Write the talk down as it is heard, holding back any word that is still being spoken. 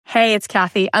Hey, it's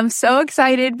Kathy. I'm so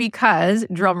excited because,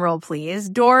 drumroll please,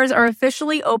 doors are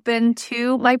officially open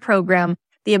to my program,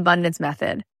 The Abundance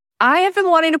Method. I have been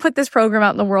wanting to put this program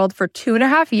out in the world for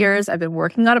 2.5 years. I've been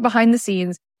working on it behind the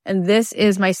scenes, and this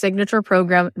is my signature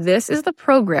program. This is the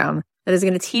program that is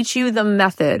going to teach you the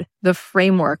method, the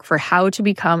framework for how to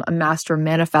become a master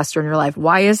manifestor in your life.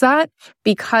 Why is that?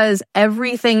 Because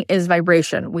everything is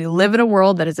vibration. We live in a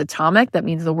world that is atomic. That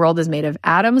means the world is made of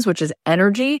atoms, which is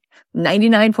energy.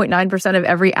 99.9% of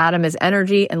every atom is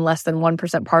energy and less than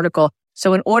 1% particle.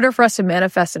 So in order for us to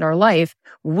manifest in our life,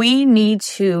 we need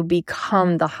to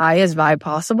become the highest vibe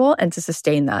possible and to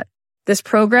sustain that. This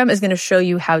program is going to show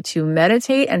you how to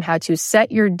meditate and how to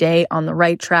set your day on the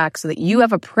right track so that you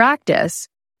have a practice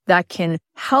that can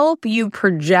help you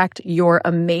project your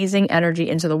amazing energy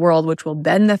into the world, which will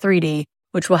bend the 3D,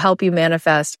 which will help you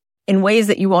manifest in ways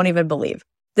that you won't even believe.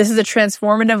 This is a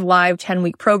transformative live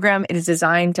 10-week program. It is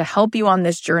designed to help you on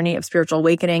this journey of spiritual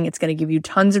awakening. It's going to give you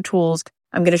tons of tools.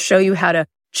 I'm going to show you how to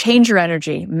change your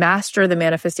energy, master the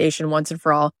manifestation once and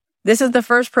for all. This is the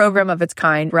first program of its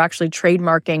kind. We're actually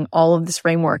trademarking all of this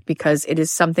framework because it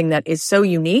is something that is so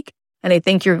unique, and I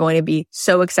think you're going to be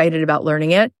so excited about learning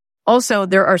it. Also,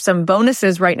 there are some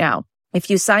bonuses right now.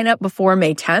 If you sign up before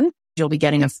May 10th, you'll be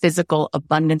getting a physical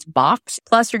abundance box.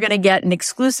 Plus, you're going to get an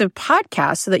exclusive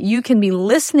podcast so that you can be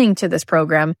listening to this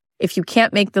program. If you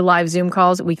can't make the live Zoom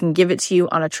calls, we can give it to you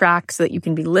on a track so that you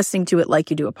can be listening to it like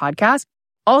you do a podcast.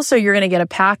 Also, you're going to get a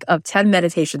pack of 10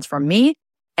 meditations from me.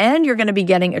 And you're going to be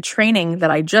getting a training that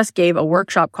I just gave, a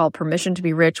workshop called Permission to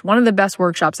be Rich, one of the best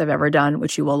workshops I've ever done,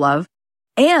 which you will love.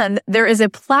 And there is a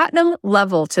platinum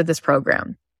level to this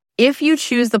program. If you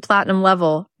choose the platinum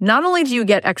level, not only do you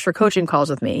get extra coaching calls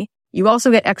with me, you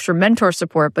also get extra mentor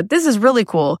support, but this is really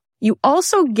cool. You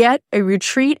also get a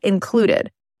retreat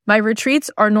included. My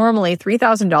retreats are normally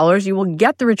 $3,000. You will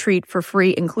get the retreat for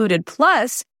free included.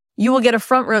 Plus, you will get a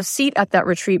front row seat at that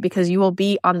retreat because you will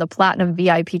be on the platinum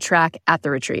VIP track at the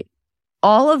retreat.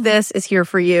 All of this is here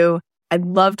for you. I'd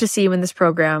love to see you in this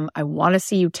program. I want to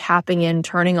see you tapping in,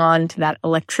 turning on to that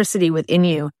electricity within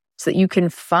you so that you can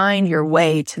find your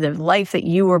way to the life that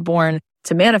you were born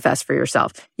to manifest for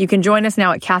yourself. You can join us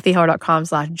now at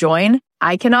kathyheller.com/join.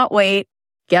 I cannot wait.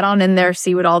 Get on in there,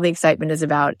 see what all the excitement is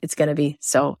about. It's going to be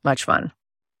so much fun.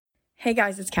 Hey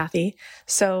guys, it's Kathy.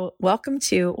 So welcome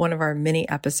to one of our mini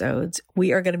episodes.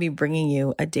 We are going to be bringing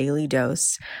you a daily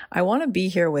dose. I want to be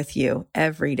here with you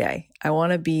every day. I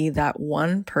want to be that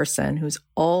one person who's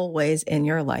always in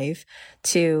your life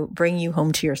to bring you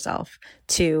home to yourself,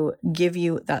 to give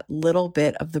you that little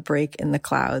bit of the break in the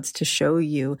clouds, to show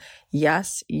you,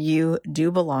 yes, you do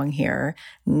belong here.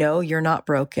 No, you're not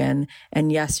broken.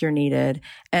 And yes, you're needed.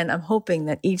 And I'm hoping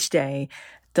that each day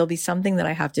there'll be something that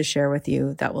I have to share with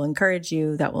you that will encourage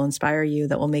you, that will inspire you,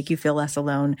 that will make you feel less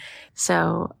alone.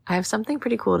 So I have something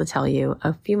pretty cool to tell you.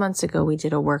 A few months ago, we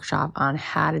did a workshop on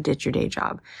how to ditch your day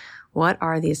job. What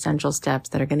are the essential steps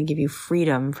that are going to give you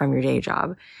freedom from your day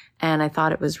job? And I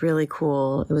thought it was really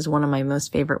cool. It was one of my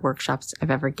most favorite workshops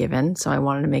I've ever given. So I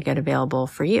wanted to make it available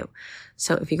for you.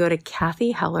 So if you go to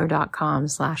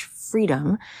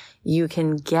kathyheller.com/freedom, you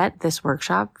can get this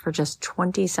workshop for just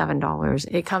 $27.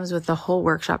 It comes with the whole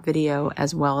workshop video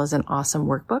as well as an awesome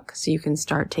workbook. So you can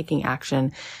start taking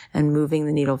action and moving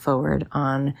the needle forward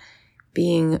on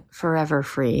being forever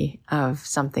free of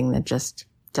something that just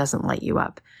doesn't light you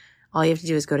up. All you have to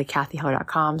do is go to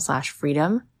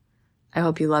kathyheller.com/freedom. I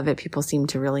hope you love it. People seem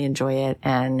to really enjoy it.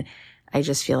 And I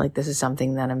just feel like this is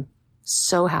something that I'm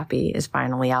so happy is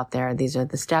finally out there. These are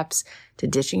the steps to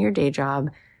ditching your day job.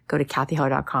 Go to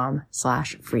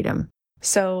kathyheller.com/freedom.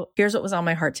 So here's what was on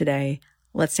my heart today.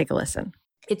 Let's take a listen.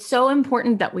 It's so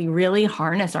important that we really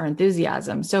harness our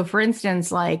enthusiasm. So for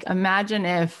instance, like imagine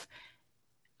if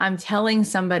I'm telling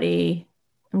somebody,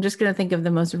 I'm just going to think of the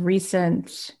most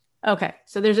recent. Okay.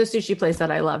 So there's a sushi place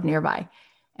that I love nearby.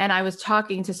 And I was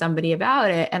talking to somebody about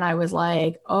it and I was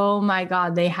like, oh my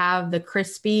God, they have the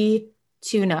crispy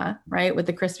tuna, right? With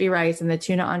the crispy rice and the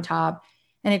tuna on top.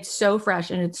 And it's so fresh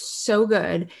and it's so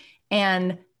good.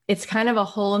 And it's kind of a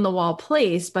hole in the wall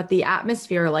place, but the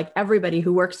atmosphere, like everybody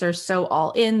who works there is so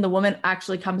all in. The woman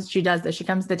actually comes, she does this. She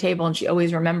comes to the table and she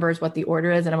always remembers what the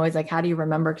order is. And I'm always like, how do you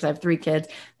remember? Because I have 3 kids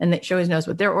and she always knows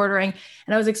what they're ordering.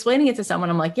 And I was explaining it to someone.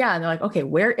 I'm like, yeah. And they're like, okay,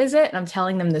 where is it? And I'm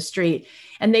telling them the street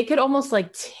and they could almost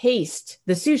like taste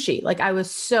the sushi. Like I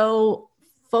was so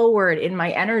forward in my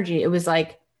energy. It was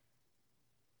like,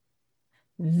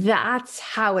 that's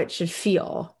how it should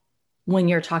feel when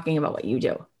you're talking about what you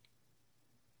do.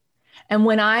 And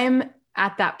when I'm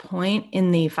at that point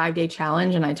in the 5-day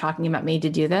challenge and I'm talking about me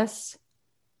to do this,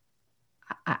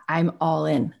 I'm all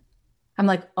in. I'm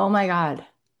like, oh my God,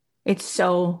 It's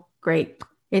so great.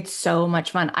 It's so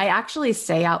much fun. I actually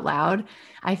say out loud,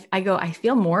 I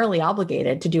feel morally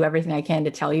obligated to do everything I can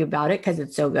to tell you about it because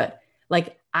it's so good.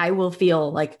 Like I will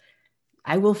feel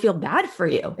bad for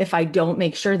you if I don't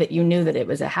make sure that you knew that it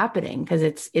was happening, because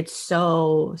it's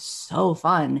so, so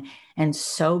fun and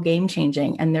so game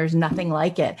changing, and there's nothing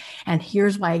like it. And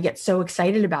here's why I get so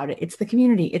excited about it. It's the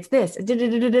community. It's this. And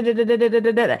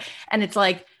it's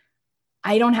like,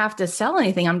 I don't have to sell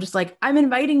anything. I'm just like, I'm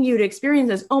inviting you to experience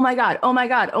this. Oh my God. Oh my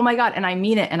God. Oh my God. And I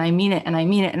mean it. And I mean it. And I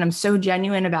mean it. And I'm so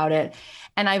genuine about it.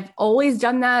 And I've always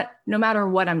done that no matter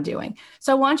what I'm doing.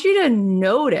 So I want you to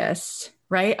notice,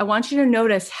 right? I want you to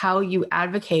notice how you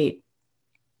advocate.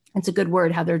 It's a good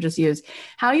word, Heather just used,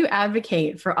 how you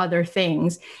advocate for other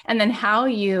things, and then how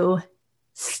you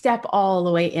step all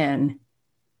the way in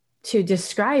to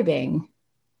describing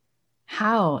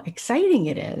how exciting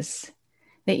it is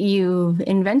that you've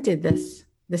invented this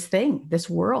thing, this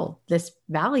world, this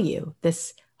value,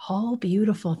 this whole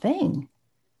beautiful thing.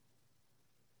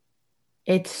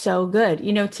 It's so good.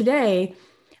 You know, today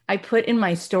I put in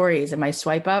my stories and my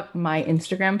swipe up, my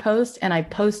Instagram post, and I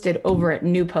posted over at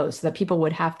new posts that people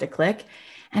would have to click.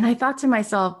 And I thought to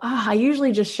myself, I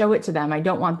usually just show it to them. I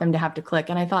don't want them to have to click.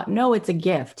 And I thought, no, it's a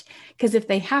gift. Because if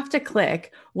they have to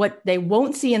click, what they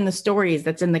won't see in the stories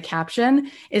that's in the caption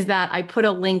is that I put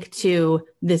a link to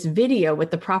this video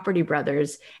with the Property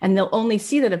Brothers, and they'll only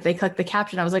see that if they click the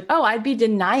caption. I was like, oh, I'd be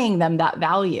denying them that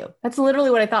value. That's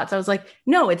literally what I thought. So I was like,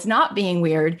 no, it's not being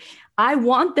weird. I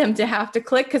want them to have to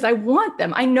click because I want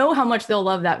them. I know how much they'll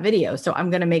love that video. So I'm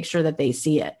going to make sure that they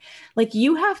see it. Like,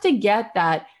 you have to get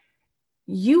that.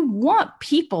 You want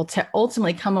people to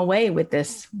ultimately come away with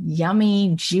this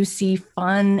yummy, juicy,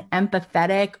 fun,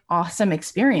 empathetic, awesome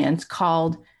experience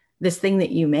called this thing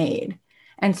that you made.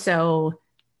 And so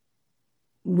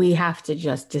we have to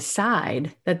just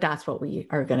decide that that's what we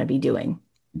are going to be doing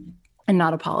and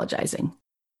not apologizing.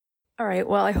 All right.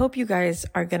 Well, I hope you guys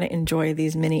are going to enjoy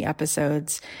these mini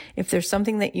episodes. If there's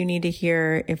something that you need to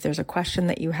hear, if there's a question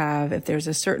that you have, if there's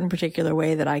a certain particular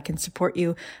way that I can support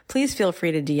you, please feel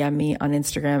free to DM me on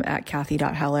Instagram at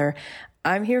Kathy.Heller.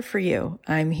 I'm here for you.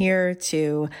 I'm here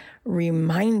to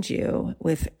remind you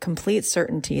with complete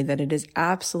certainty that it is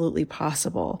absolutely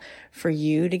possible for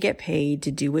you to get paid to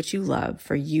do what you love,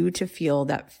 for you to feel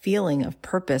that feeling of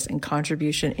purpose and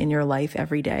contribution in your life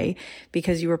every day,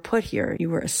 because you were put here.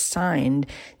 You were assigned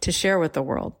to share with the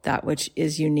world that which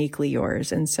is uniquely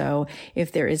yours. And so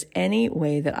if there is any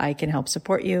way that I can help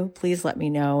support you, please let me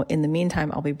know. In the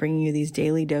meantime, I'll be bringing you these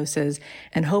daily doses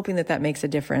and hoping that that makes a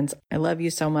difference. I love you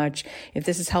so much. If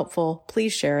this is helpful,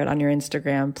 please share it on your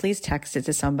Instagram. Please text it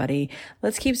to somebody.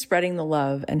 Let's keep spreading the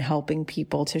love and helping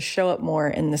people to show up more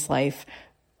in this life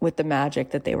with the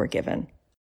magic that they were given.